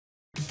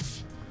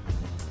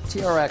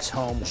TRX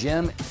Home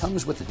Gym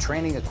comes with the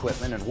training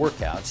equipment and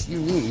workouts you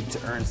need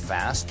to earn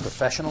fast,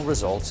 professional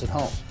results at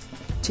home.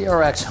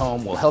 TRX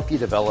Home will help you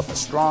develop a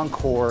strong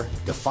core,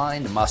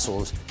 defined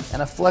muscles,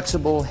 and a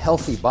flexible,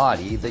 healthy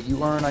body that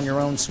you earn on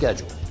your own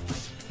schedule.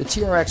 The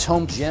TRX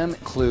Home Gym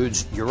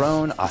includes your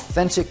own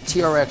authentic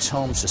TRX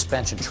Home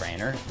suspension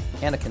trainer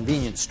and a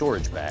convenient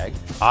storage bag,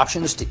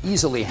 options to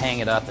easily hang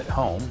it up at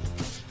home,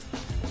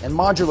 and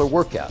modular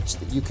workouts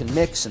that you can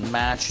mix and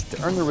match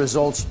to earn the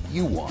results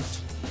you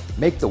want.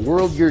 Make the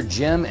world your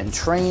gym and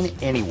train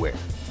anywhere.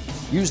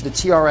 Use the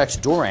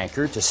TRX door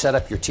anchor to set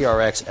up your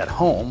TRX at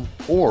home,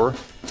 or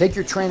take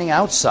your training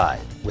outside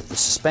with the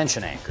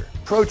suspension anchor.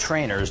 Pro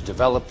trainers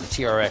develop the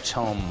TRX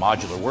Home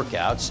modular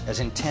workouts as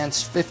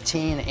intense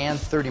 15 and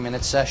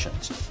 30-minute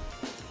sessions.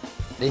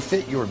 They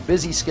fit your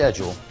busy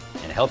schedule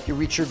and help you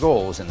reach your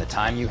goals in the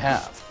time you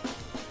have.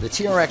 The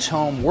TRX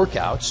Home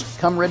workouts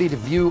come ready to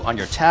view on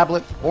your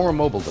tablet or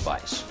mobile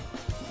device.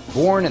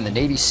 Born in the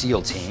Navy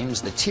SEAL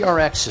teams, the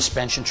TRX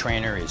suspension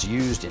trainer is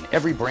used in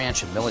every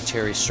branch of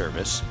military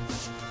service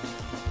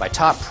by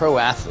top pro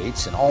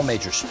athletes in all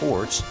major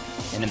sports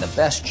and in the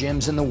best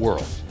gyms in the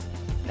world.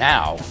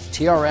 Now,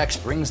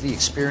 TRX brings the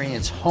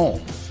experience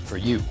home for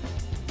you.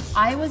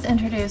 I was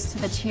introduced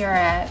to the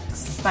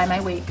TRX by my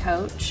weight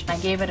coach. I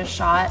gave it a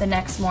shot. The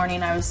next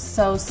morning I was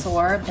so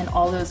sore in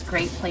all those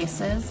great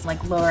places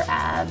like lower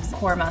abs,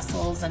 core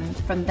muscles, and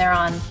from there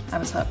on I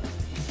was hooked.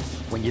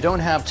 When you don't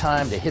have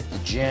time to hit the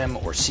gym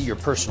or see your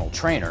personal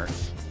trainer,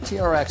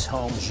 TRX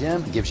Home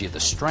Gym gives you the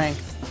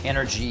strength,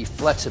 energy,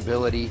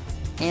 flexibility,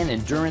 and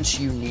endurance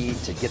you need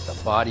to get the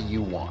body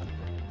you want.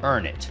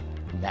 Earn it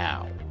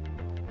now.